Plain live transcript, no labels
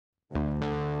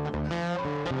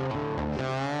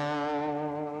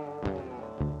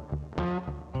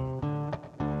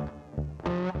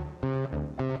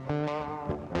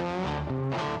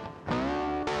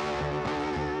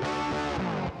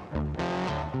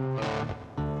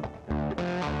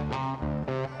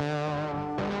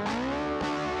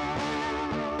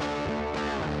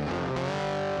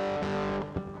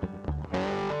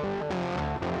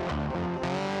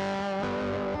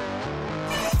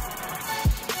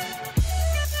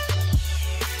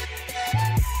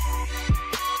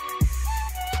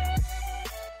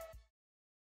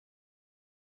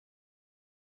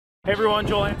Hey everyone,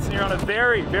 Joel Hansen here on a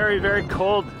very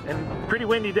cold and pretty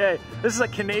windy day. This is a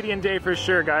Canadian day for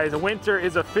sure, guys. Winter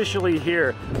is officially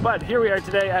here. But here we are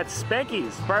today at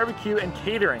Spanky's Barbecue and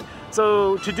Catering.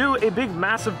 So to do a big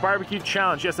massive barbecue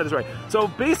challenge, yes that is right. So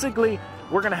basically,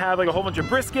 we're gonna have like a whole bunch of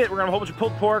brisket, we're gonna have a whole bunch of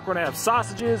pulled pork, we're gonna have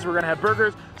sausages, we're gonna have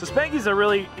burgers. So Spanky's a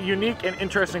really unique and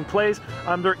interesting place.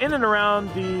 They're in and around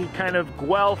the kind of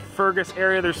Guelph, Fergus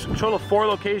area. There's a total of 4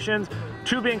 locations.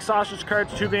 2 being sausage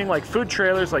carts, 2 being like food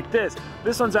trailers like this.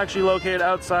 This one's actually located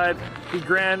outside the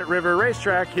Grand River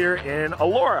Racetrack here in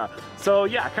Elora. So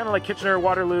yeah, kind of like Kitchener,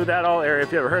 Waterloo, that all area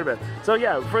if you ever heard of it. So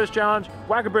yeah, for this challenge,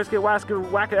 whack a brisket,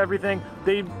 whack a everything.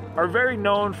 They are very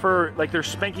known for like their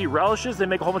Spanky relishes. They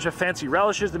make a whole bunch of fancy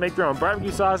relishes. They make their own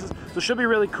barbecue sauces. So it should be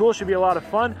really cool, should be a lot of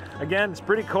fun. Again, it's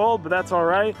pretty cold, but that's all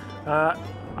right.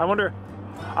 I wonder,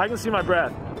 I can see my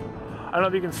breath. I don't know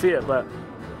if you can see it, but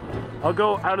I'll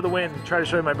go out of the wind and try to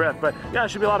show you my breath. But yeah,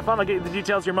 it should be a lot of fun. I'll get you the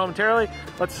details here momentarily.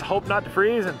 Let's hope not to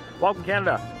freeze, and welcome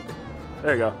Canada.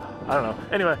 There you go. I don't know.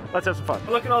 Anyway, let's have some fun.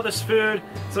 Look at all this food.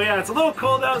 So yeah, it's a little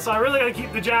cold out, so I really gotta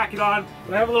keep the jacket on.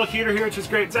 But I have a little heater here, which is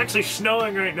great. It's actually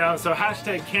snowing right now, so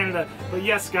hashtag Canada. But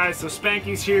yes, guys, so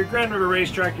Spanky's here, Grand River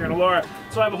Racetrack here in Elora.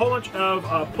 So I have a whole bunch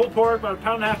of pulled pork, about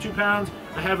 1.5 pounds, 2 pounds.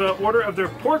 I have an order of their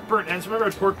pork burnt ends. Remember, I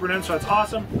had pork burnt ends, so that's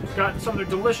awesome. Got some of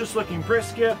their delicious looking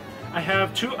brisket. I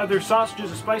have 2 other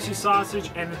sausages, a spicy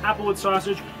sausage and an applewood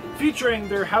sausage, featuring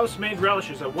their house-made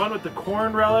relishes. One with the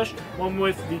corn relish, one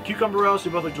with the cucumber relish. They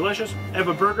both look delicious. I have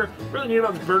a burger. Really neat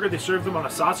about the burger, they serve them on a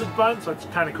sausage bun, so it's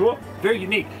kind of cool. Very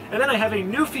unique. And then I have a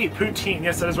Newfie poutine.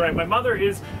 Yes, that is right. My mother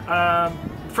is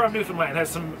from Newfoundland, has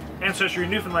some ancestry in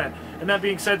Newfoundland. And that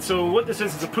being said, so what this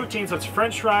is a poutine, so it's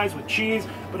French fries with cheese,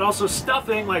 but also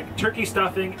stuffing, like turkey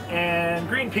stuffing and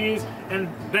green peas, and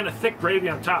then a thick gravy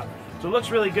on top. So it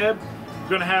looks really good. We're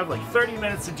gonna have like 30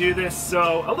 minutes to do this,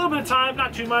 so a little bit of time,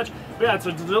 not too much. But yeah, it's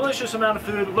a delicious amount of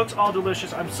food. It looks all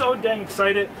delicious. I'm so dang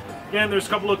excited. Again, there's a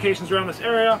couple locations around this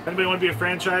area. Anybody want to be a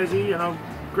franchisee, you know,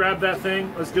 grab that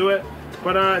thing, let's do it.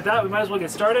 But at that, we might as well get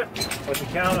started. With the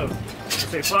count of,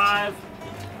 say 5,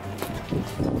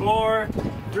 4,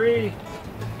 3,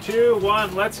 2,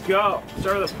 1, let's go.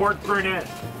 Start with a pork burnt end.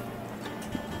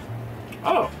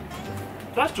 Oh,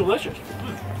 that's delicious.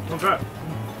 Okay.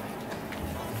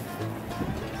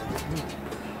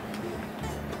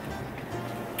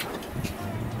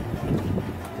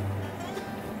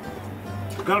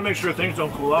 Gotta make sure things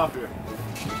don't cool off here.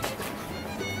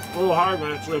 A little hard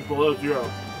when it's like below 0.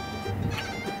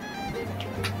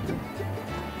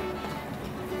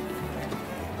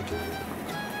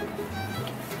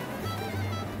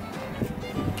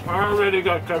 I already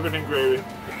got covered in gravy.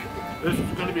 This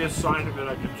is gonna be a sign of it,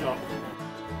 I can tell.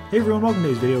 Hey everyone, welcome to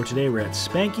today's video. Today we're at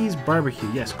Spanky's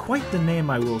BBQ. Yes, quite the name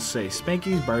I will say.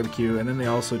 Spanky's BBQ, and then they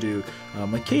also do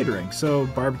like catering. So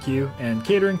barbecue and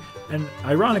catering, and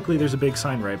ironically there's a big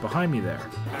sign right behind me there.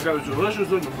 I got a delicious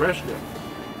looking brisket.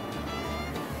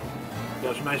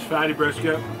 Got some nice fatty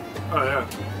brisket. Oh yeah.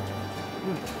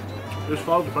 Just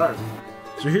falls apart.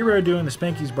 So here we are doing the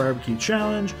Spanky's BBQ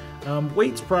challenge.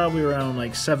 Weight's probably around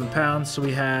like 7 pounds. So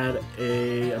we had I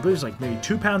believe it was like maybe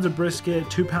 2 pounds of brisket,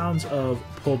 2 pounds of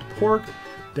pulled pork,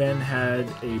 then had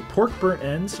a pork burnt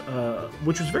ends,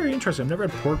 which was very interesting. I've never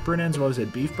had pork burnt ends, I've always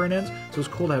had beef burnt ends. So it was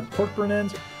cool to have pork burnt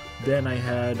ends. Then I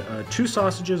had 2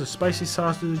 sausages, a spicy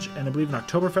sausage, and I believe an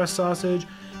Oktoberfest sausage.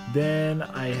 Then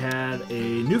I had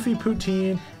a Newfie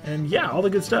poutine, and yeah, all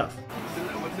the good stuff.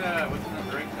 What's in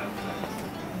the drink then?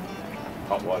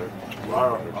 Hot water.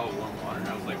 Wow. Oh, warm water.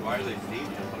 I was like, why are they steaming? I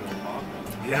thought it was hot.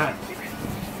 Yeah.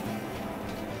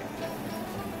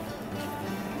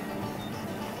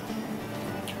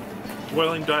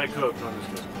 Boiling Diet Coke. No, I'm just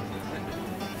kidding.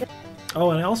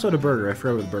 Oh, and I also had a burger. I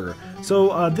forgot about the burger.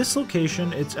 So this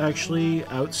location, it's actually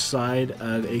outside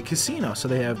of a casino. So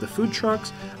they have the food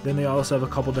trucks. Then they also have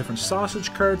a couple different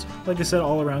sausage carts. Like I said,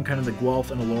 all around kind of the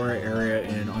Guelph and Elora area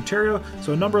in Ontario.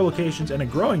 So a number of locations and a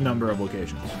growing number of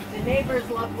locations. The neighbors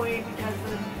love Wade because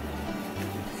the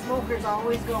smoker's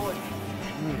always going.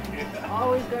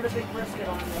 Always got a big brisket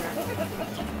on there.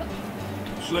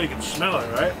 So you can smell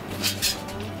it, right?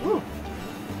 Woo.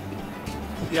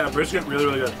 Yeah, brisket really,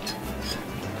 really good.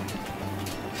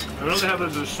 I know they have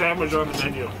a sandwich on the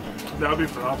menu. That would be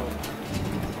phenomenal.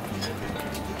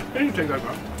 You can take that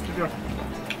off. You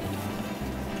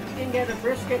can get a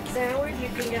brisket sandwich, you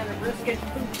can get a brisket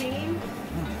poutine.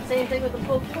 Same thing with the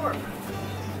pulled pork.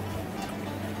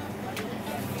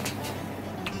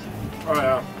 Oh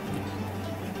yeah.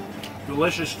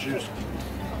 Delicious juice.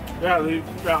 Yeah,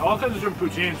 all kinds of different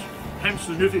poutines. Hence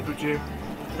the Newfie poutine.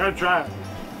 You gotta try it.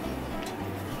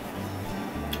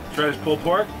 Try this pulled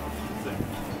pork.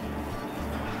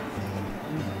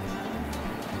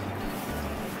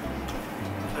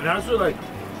 And also like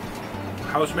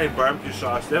house-made barbecue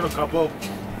sauce. They have a couple.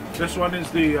 This one is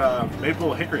the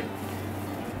maple hickory.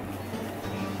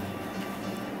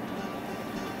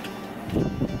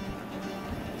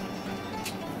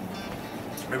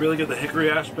 I really get the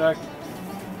hickory aspect.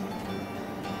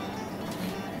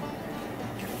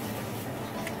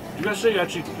 Did you guys say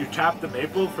you tap the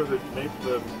maple for the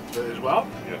as well?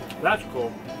 Yeah. That's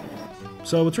cool.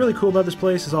 So what's really cool about this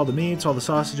place is all the meats, all the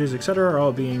sausages, etc. are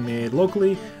all being made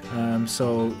locally.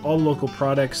 So all local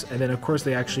products, and then of course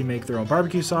they actually make their own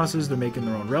barbecue sauces. They're making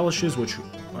their own relishes, which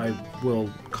I will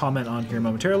comment on here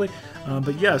momentarily.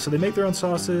 But yeah, so they make their own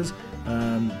sauces.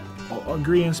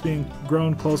 Ingredients being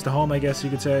grown close to home, I guess you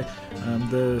could say.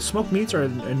 The smoked meats are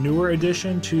a newer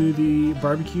addition to the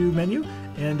barbecue menu,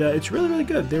 and it's really, really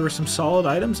good. There were some solid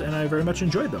items, and I very much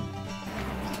enjoyed them.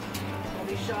 I'll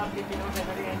be shocked if you don't have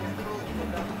any on your clothes.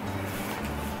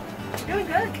 You're doing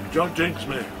good. Don't jinx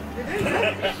me. You're doing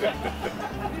good.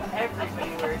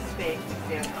 Everybody wears steaks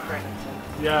except for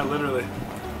Yeah, literally.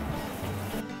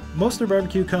 Most of their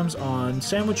barbecue comes on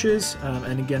sandwiches,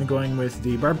 and again, going with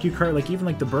the barbecue cart, like even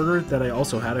like the burger that I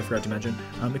also had, I forgot to mention,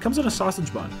 it comes on a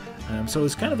sausage bun. So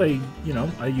it's kind of a, you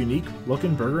know, a unique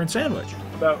looking burger and sandwich.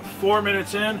 About 4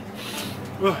 minutes in.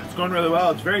 Oh, it's going really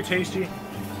well. It's very tasty.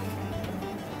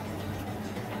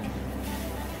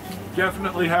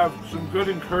 Definitely have some good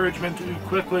encouragement to eat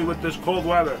quickly with this cold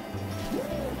weather.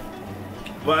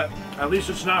 But at least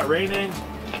it's not raining.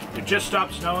 It just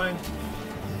stopped snowing.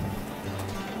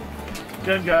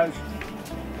 Again, guys,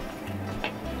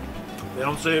 they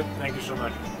don't say it. Thank you so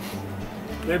much.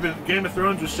 They've been, Game of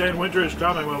Thrones was saying winter is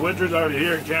coming. Well, winter's already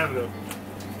here in Canada.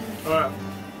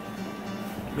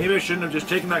 Maybe I shouldn't have just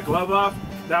taken that glove off.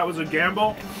 That was a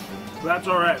gamble. But that's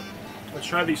all right. Let's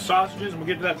try these sausages and we'll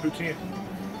get to that poutine.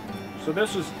 So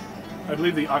this is, I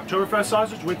believe, the Oktoberfest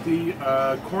sausage with the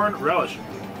corn relish.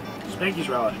 Spanky's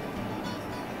relish.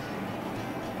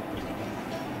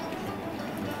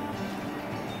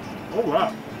 Oh,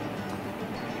 wow.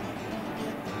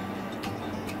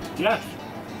 Yes.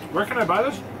 Where can I buy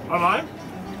this? Online?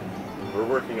 We're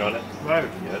working on it. Right.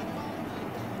 Yeah.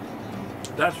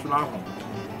 That's phenomenal.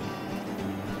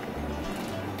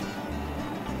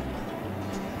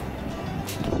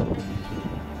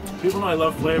 People know I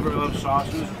love flavor, I love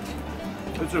sauces.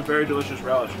 It's a very delicious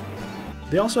relish.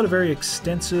 They also had a very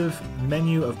extensive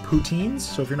menu of poutines.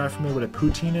 So if you're not familiar with what a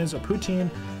poutine is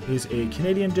a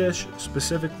Canadian dish,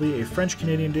 specifically a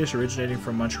French-Canadian dish originating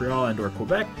from Montreal and or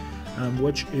Quebec,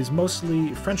 which is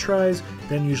mostly French fries,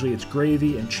 then usually it's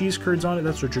gravy and cheese curds on it.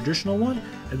 That's their traditional one.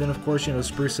 And then of course, you know, to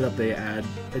spruce it up, they add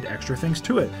extra things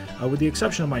to it, with the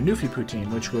exception of my Newfie poutine,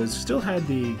 which still had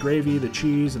the gravy, the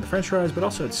cheese, and the French fries, but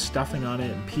also had stuffing on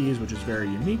it and peas, which is very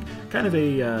unique. Kind of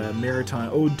a maritime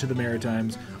ode to the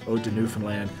Maritimes, ode to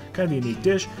Newfoundland, kind of a unique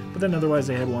dish. But then otherwise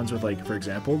they had ones with, like, for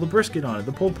example, the brisket on it,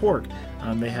 the pulled pork.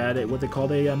 They had what they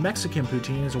called a Mexican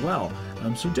poutine as well.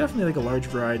 So definitely like a large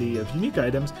variety of unique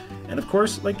items. And of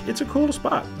course, like, it's a cool little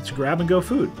spot. It's grab and go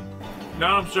food.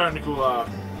 Now I'm starting to cool off.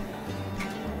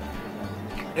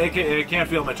 AKA, I can't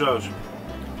feel my toes.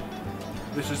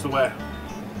 This is the way.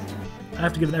 I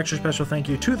have to give an extra special thank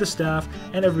you to the staff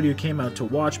and everybody who came out to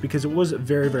watch, because it was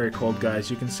very, very cold, guys.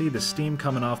 You can see the steam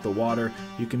coming off the water.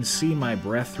 You can see my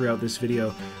breath throughout this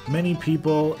video. Many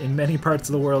people in many parts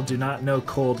of the world do not know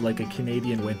cold like a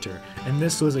Canadian winter. And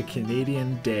this was a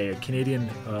Canadian day, a Canadian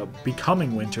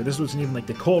becoming winter. This wasn't even like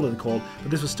the cold of the cold,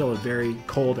 but this was still a very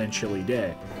cold and chilly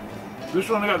day. This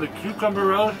one I got the cucumber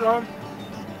relish on.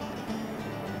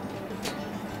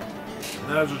 And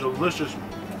that is a delicious,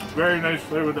 very nice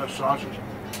flavor with that sausage.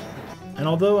 And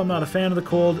although I'm not a fan of the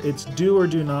cold, it's do or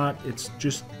do not. It's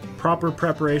just proper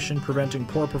preparation, preventing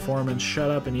poor performance. Shut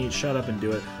up and eat, shut up and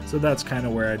do it. So that's kind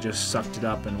of where I just sucked it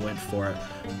up and went for it.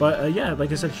 But yeah,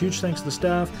 like I said, huge thanks to the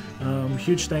staff.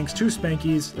 Huge thanks to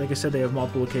Spanky's. Like I said, they have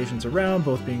multiple locations around,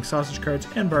 both being sausage carts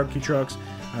and barbecue trucks.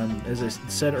 As I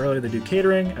said earlier, they do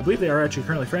catering. I believe they are actually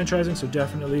currently franchising, so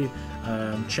definitely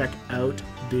check out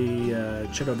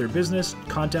their business.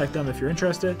 Contact them if you're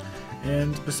interested.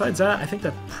 And besides that, I think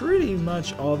that's pretty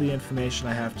much all the information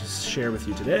I have to share with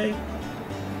you today.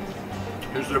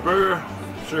 Here's their burger,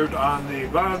 served on the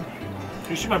bun. Can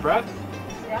you see my breath?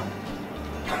 Yeah.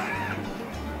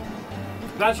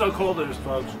 That's how cold it is,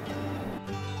 folks.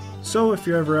 So if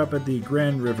you're ever up at the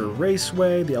Grand River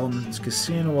Raceway, the Elements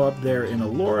Casino up there in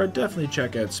Elora, definitely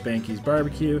check out Spanky's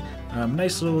BBQ.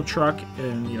 Nice little truck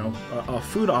and, you know, a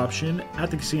food option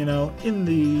at the casino in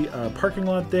the parking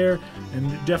lot there, and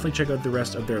definitely check out the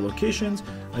rest of their locations.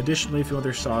 Additionally, if you want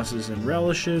their sauces and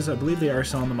relishes, I believe they are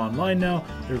selling them online now.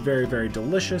 They're very, very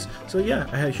delicious. So yeah,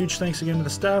 I had a huge thanks again to the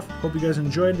staff. Hope you guys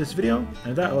enjoyed this video, and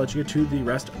with that, I'll let you get to the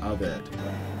rest of it.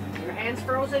 Your hands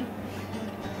frozen?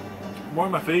 More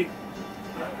on my feet.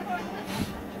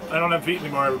 I don't have feet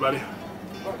anymore, everybody.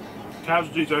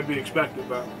 Casualties I'd be expected,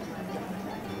 but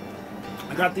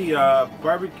I got the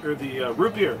barbecue or the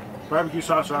root beer barbecue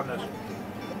sauce on this.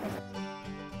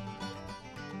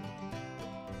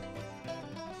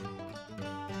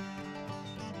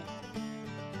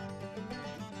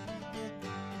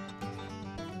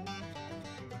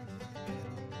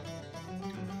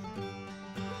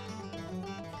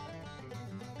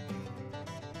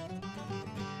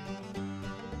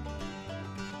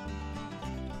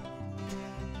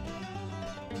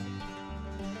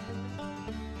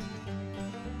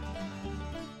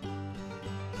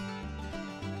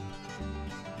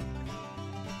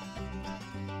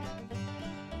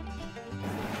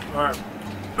 Alright,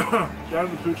 down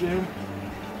to the poutine.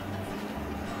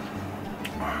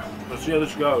 Let's see how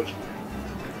this goes.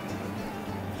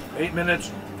 8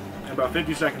 minutes and about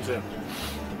 50 seconds in.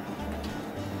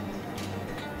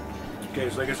 Okay,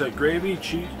 so like I said, gravy,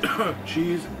 cheese,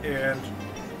 cheese and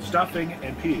stuffing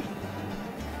and peas.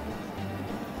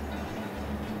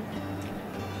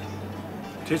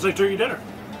 Tastes like turkey dinner.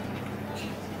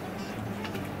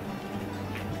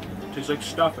 Tastes like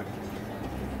stuffing.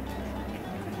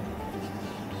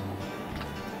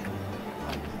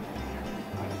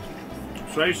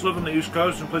 So I used to live on the East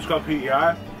Coast in a place called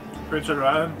PEI, Prince Edward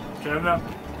Island, Canada.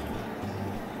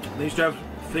 They used to have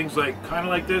things like kind of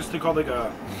like this. They call it like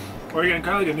a, or again,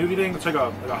 kind of like a nudie thing. It's like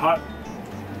a hot,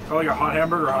 called like a hot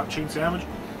hamburger or a hot chicken sandwich,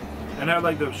 and it had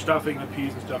like the stuffing, the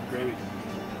peas and stuff, gravy.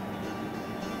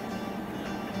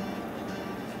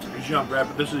 Usually on bread,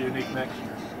 but this is a unique mix.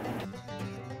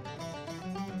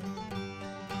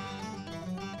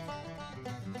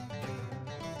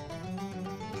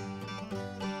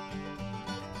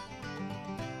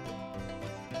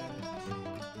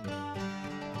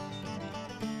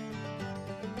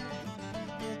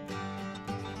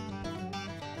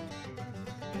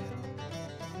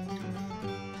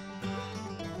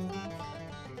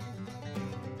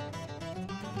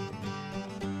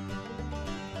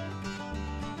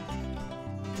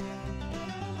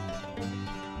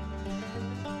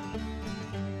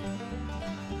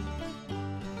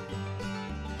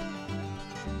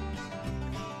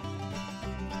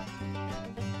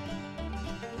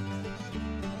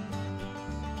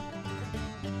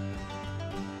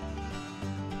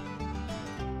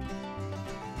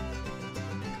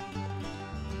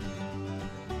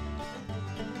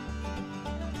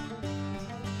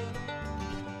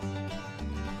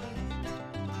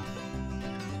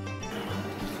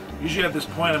 Usually at this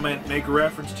point I might make a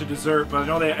reference to dessert, but I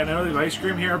know they have ice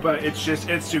cream here, but it's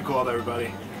too cold,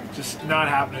 everybody. Just not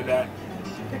happening today.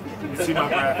 You see my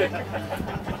graphic.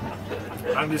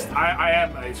 I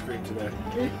am ice cream today.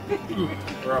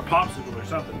 Or a popsicle or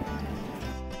something.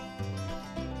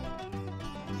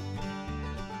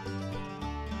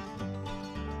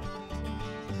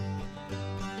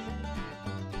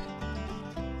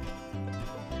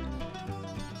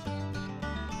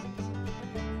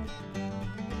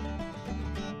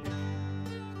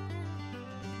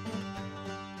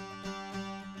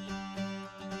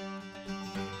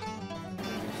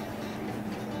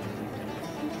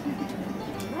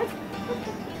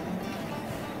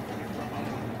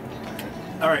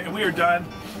 Alright, and we are done.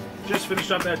 Just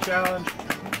finished up that challenge.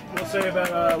 We'll say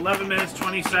about 11 minutes,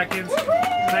 20 seconds.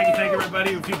 Thank you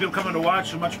everybody. A few people coming to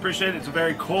watch, so much appreciated. It's a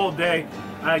very cold day.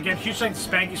 Again, huge thanks to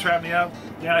Spanky's for having me out.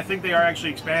 Yeah, I think they are actually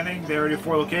expanding. They already have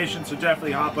 4 locations, so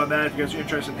definitely hop on that if you guys are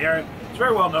interested in the area. It's a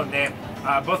very well-known name.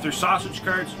 Both their sausage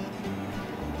carts,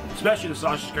 especially the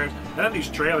sausage carts, and then these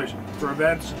trailers for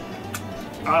events.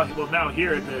 Well, now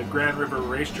here at the Grand River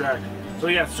Racetrack. So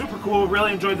yeah, super cool.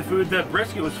 Really enjoyed the food. The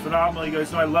brisket was phenomenal. You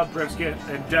guys know I love brisket,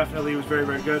 and definitely it was very,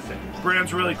 very good.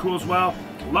 Brand's really cool as well.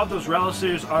 Love those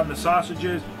relishes on the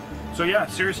sausages. So yeah,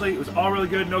 seriously, it was all really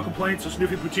good. No complaints. So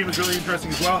Snoofy Poutine was really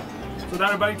interesting as well. So that,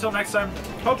 everybody, until next time,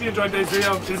 hope you enjoyed today's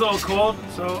video. It's a little cold,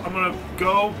 so I'm gonna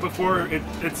go before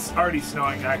it's already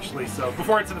snowing actually. So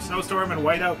before it's in a snowstorm and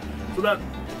whiteout. So that,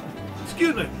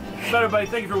 excuse me. So that, everybody,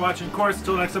 thank you for watching. Of course,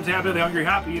 until next time, stay happy, hungry,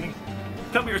 happy eating.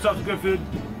 Tell me yourself some good food.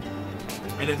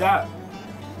 And at that,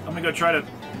 I'm gonna go try to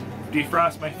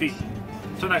defrost my feet.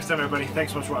 Until next time, everybody,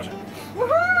 thanks so much for watching.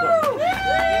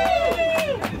 Woohoo!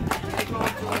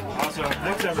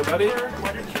 everybody.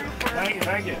 What a trooper. Thank you,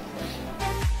 thank you.